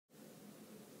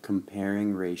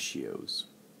Comparing ratios.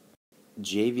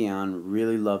 Javion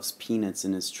really loves peanuts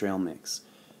in his trail mix.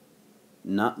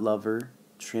 Nut Lover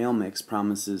trail mix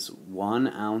promises 1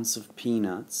 ounce of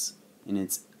peanuts in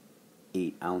its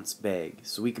 8-ounce bag.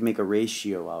 So we can make a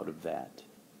ratio out of that.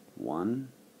 1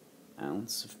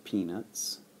 ounce of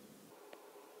peanuts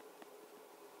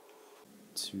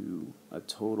to a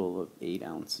total of 8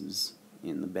 ounces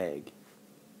in the bag.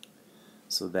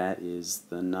 So that is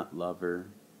the Nut Lover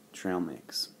trail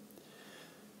mix.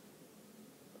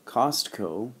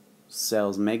 Costco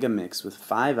sells Mega Mix with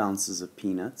 5 ounces of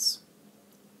peanuts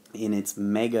in its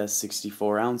Mega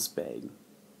 64-ounce bag.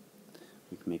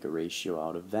 We can make a ratio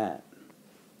out of that.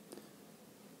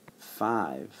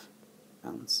 5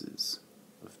 ounces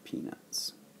of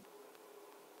peanuts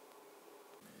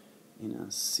in a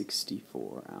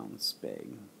 64-ounce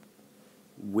bag.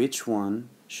 Which one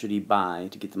should he buy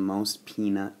to get the most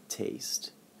peanut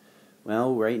taste?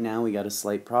 Well, right now we got a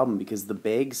slight problem because the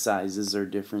bag sizes are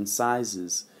different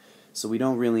sizes, so we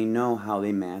don't really know how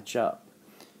they match up.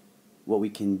 What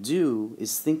we can do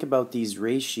is think about these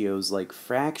ratios like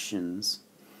fractions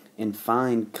and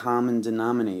find common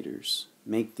denominators.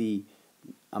 Make the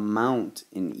amount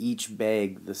in each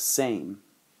bag the same.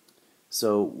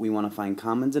 So we want to find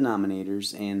common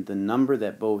denominators, and the number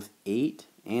that both 8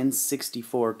 and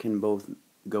 64 can both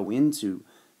go into,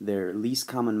 their least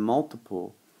common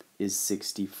multiple is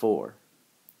 64.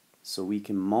 So we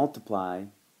can multiply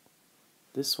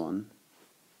this one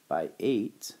by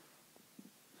 8,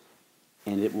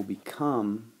 and it will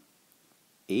become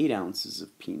 8 ounces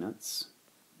of peanuts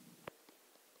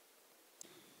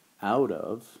out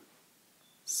of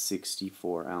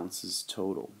 64 ounces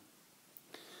total.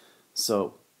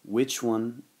 So which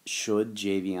one should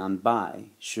Javion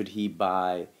buy? Should he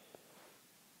buy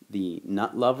the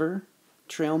Nut Lover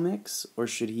trail mix, or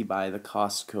should he buy the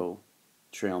Costco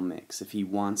trail mix if he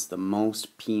wants the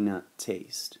most peanut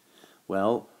taste?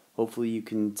 Well, hopefully you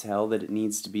can tell that it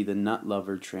needs to be the Nut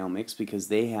Lover trail mix because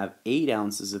they have 8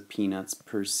 ounces of peanuts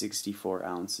per 64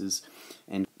 ounces,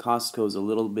 and Costco's a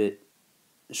little bit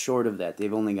short of that.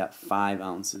 They've only got 5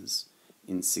 ounces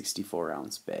in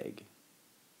 64-ounce bag.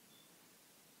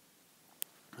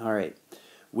 Alright,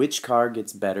 which car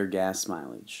gets better gas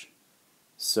mileage?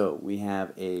 So we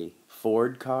have a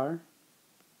Ford car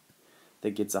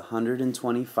that gets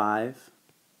 125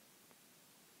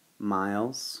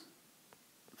 miles,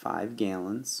 5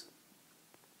 gallons,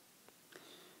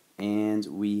 and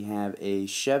we have a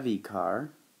Chevy car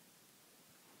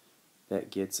that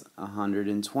gets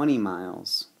 120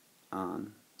 miles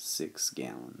on 6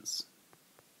 gallons.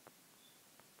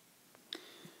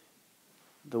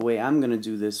 The way I'm going to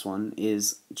do this one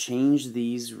is change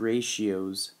these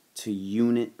ratios to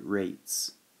unit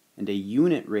rates. And a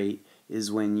unit rate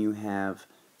is when you have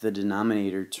the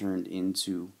denominator turned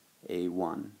into a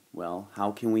 1. Well,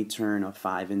 how can we turn a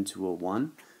 5 into a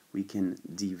 1? We can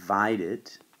divide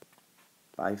it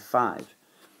by 5.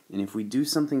 And if we do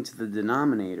something to the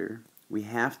denominator, we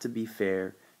have to be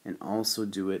fair and also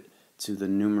do it to the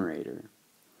numerator.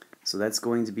 So that's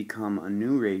going to become a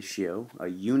new ratio, a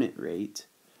unit rate,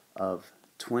 of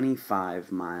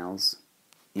 25 miles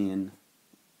in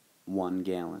 1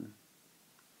 gallon.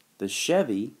 The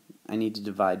Chevy, I need to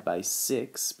divide by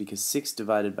 6 because 6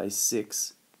 divided by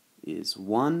 6 is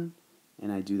 1,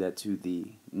 and I do that to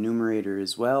the numerator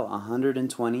as well.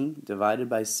 120 divided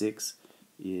by 6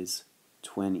 is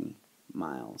 20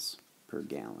 miles per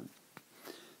gallon.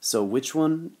 So which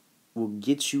one will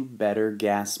get you better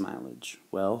gas mileage?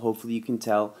 Well, hopefully you can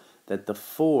tell that the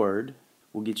Ford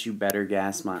will get you better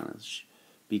gas mileage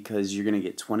because you're going to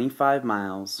get 25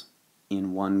 miles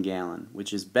in 1 gallon,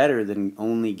 which is better than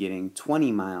only getting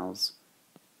 20 miles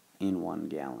in 1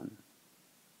 gallon.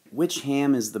 Which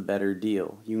ham is the better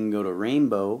deal? You can go to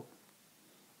Rainbow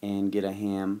and get a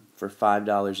ham for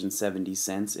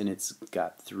 $5.70 and it's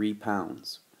got 3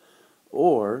 pounds.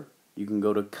 Or you can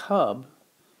go to Cub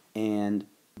and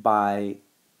buy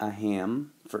a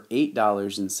ham for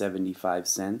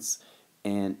 $8.75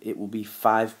 and it will be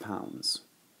 5 pounds.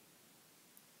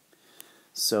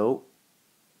 So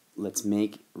let's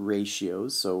make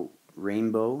ratios. So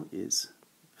Rainbow is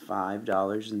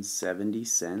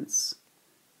 $5.70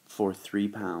 for 3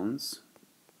 pounds,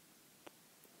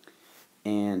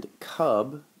 and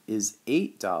Cub is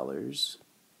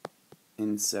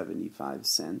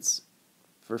 $8.75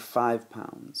 for 5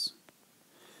 pounds.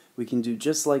 We can do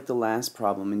just like the last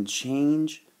problem and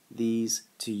change these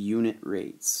to unit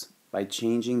rates by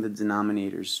changing the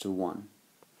denominators to 1.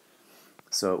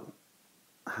 So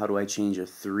how do I change a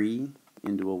 3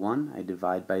 into a 1? I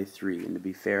divide by 3, and to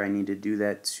be fair I need to do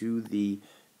that to the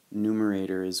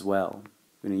numerator as well.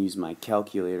 I'm going to use my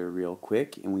calculator real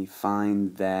quick, and we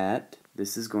find that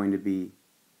this is going to be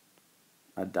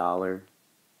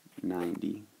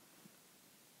 $1.90.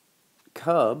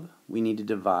 Cub, we need to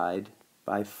divide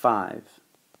by 5.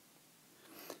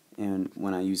 And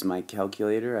when I use my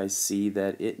calculator, I see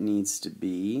that it needs to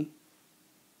be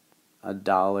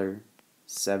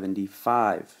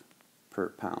 $1.75 per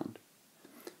pound.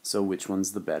 So which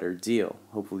one's the better deal?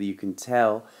 Hopefully you can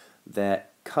tell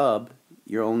that Cub,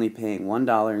 you're only paying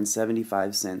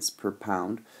 $1.75 per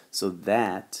pound, so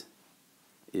that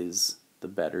is the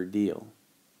better deal.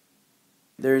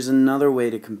 There's another way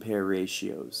to compare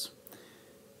ratios.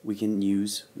 We can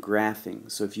use graphing.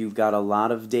 So if you've got a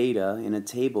lot of data in a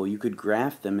table, you could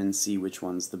graph them and see which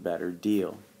one's the better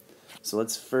deal. So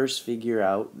let's first figure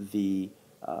out the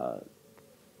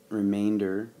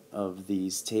remainder of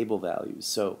these table values.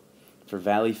 So for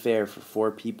Valley Fair, for 4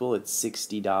 people, it's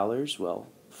 $60. Well,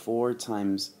 4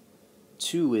 times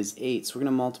 2 is 8, so we're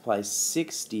going to multiply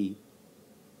 60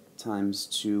 times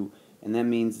 2, and that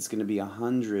means it's going to be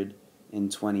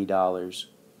 $120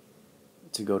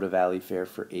 to go to Valley Fair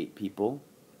for 8 people.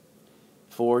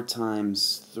 4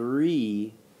 times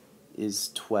 3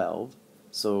 is 12,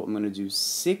 so I'm going to do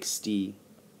 60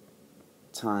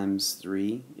 times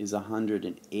 3 is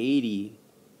 180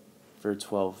 for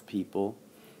 12 people,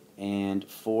 and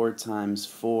 4 times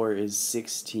 4 is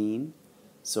 16,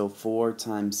 so 4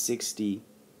 times 60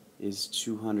 is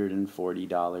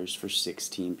 $240 for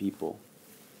 16 people.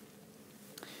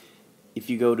 If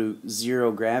you go to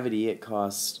zero gravity, it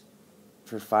costs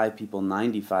for 5 people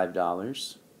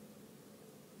 $95,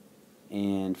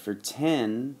 and for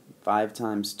 10, 5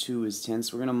 times 2 is 10,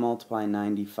 so we're going to multiply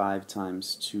 95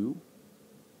 times 2.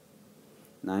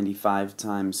 95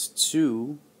 times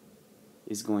 2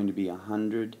 is going to be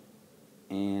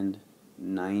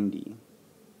 190.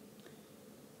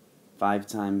 5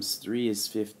 times 3 is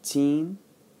 15.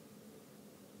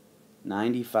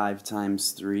 95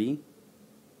 times 3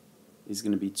 is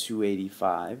going to be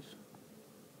 285.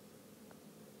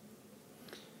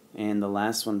 And the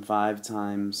last one, 5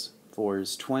 times 4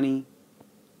 is 20.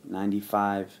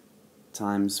 95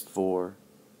 times 4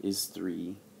 is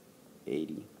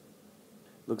 380.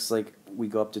 Looks like we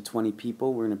go up to 20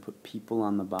 people. We're going to put people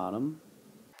on the bottom.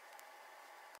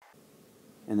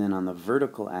 And then on the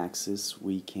vertical axis,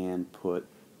 we can put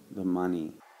the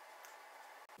money.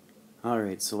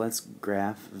 Alright, so let's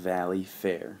graph Valley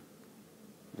Fair.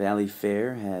 Valley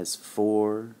Fair has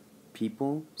 4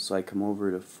 people, so I come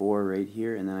over to 4 right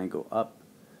here, and then I go up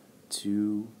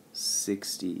to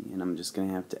 60, and I'm just going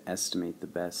to have to estimate the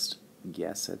best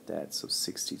guess at that. So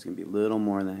 60 is going to be a little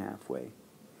more than halfway.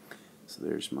 So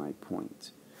there's my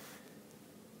point.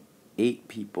 8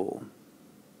 people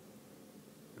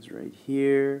is right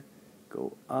here.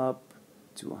 Go up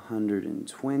to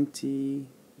 120,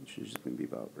 which is going to be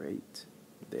about right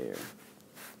there.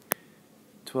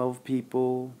 12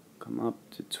 people, come up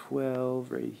to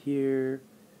 12 right here,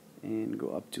 and go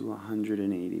up to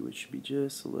 180, which should be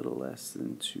just a little less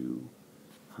than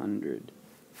 200.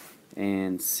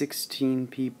 And 16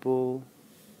 people,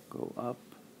 go up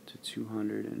to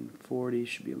 240,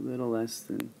 should be a little less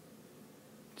than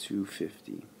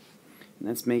 250. And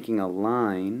that's making a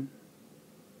line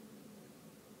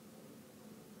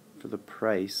for the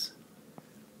price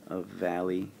of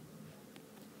Valley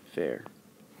Fair.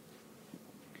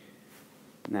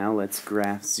 Now let's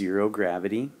graph zero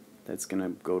gravity. That's going to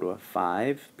go to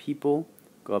 5 people,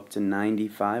 go up to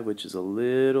 95, which is a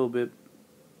little bit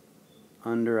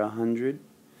under 100.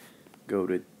 Go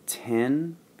to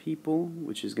 10 people,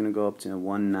 which is going to go up to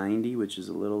 190, which is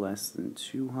a little less than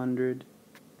 200.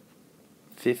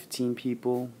 15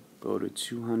 people, go to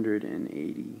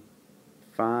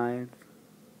 285.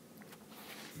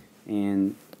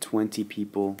 And 20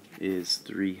 people is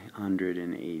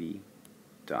 $380.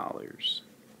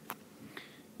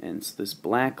 And so this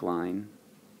black line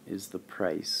is the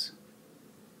price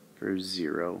for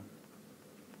zero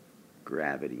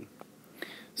gravity.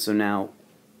 So now,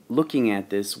 looking at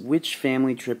this, which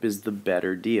family trip is the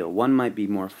better deal? One might be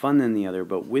more fun than the other,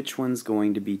 but which one's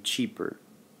going to be cheaper?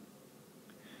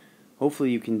 Hopefully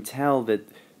you can tell that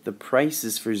the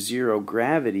prices for zero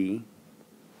gravity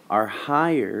are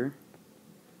higher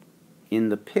in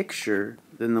the picture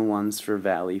than the ones for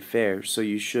Valley Fair. So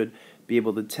you should be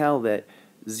able to tell that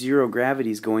zero gravity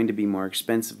is going to be more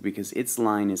expensive because its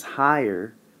line is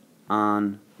higher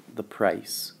on the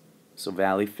price. So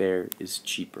Valley Fair is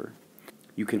cheaper.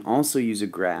 You can also use a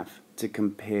graph to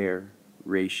compare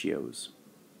ratios.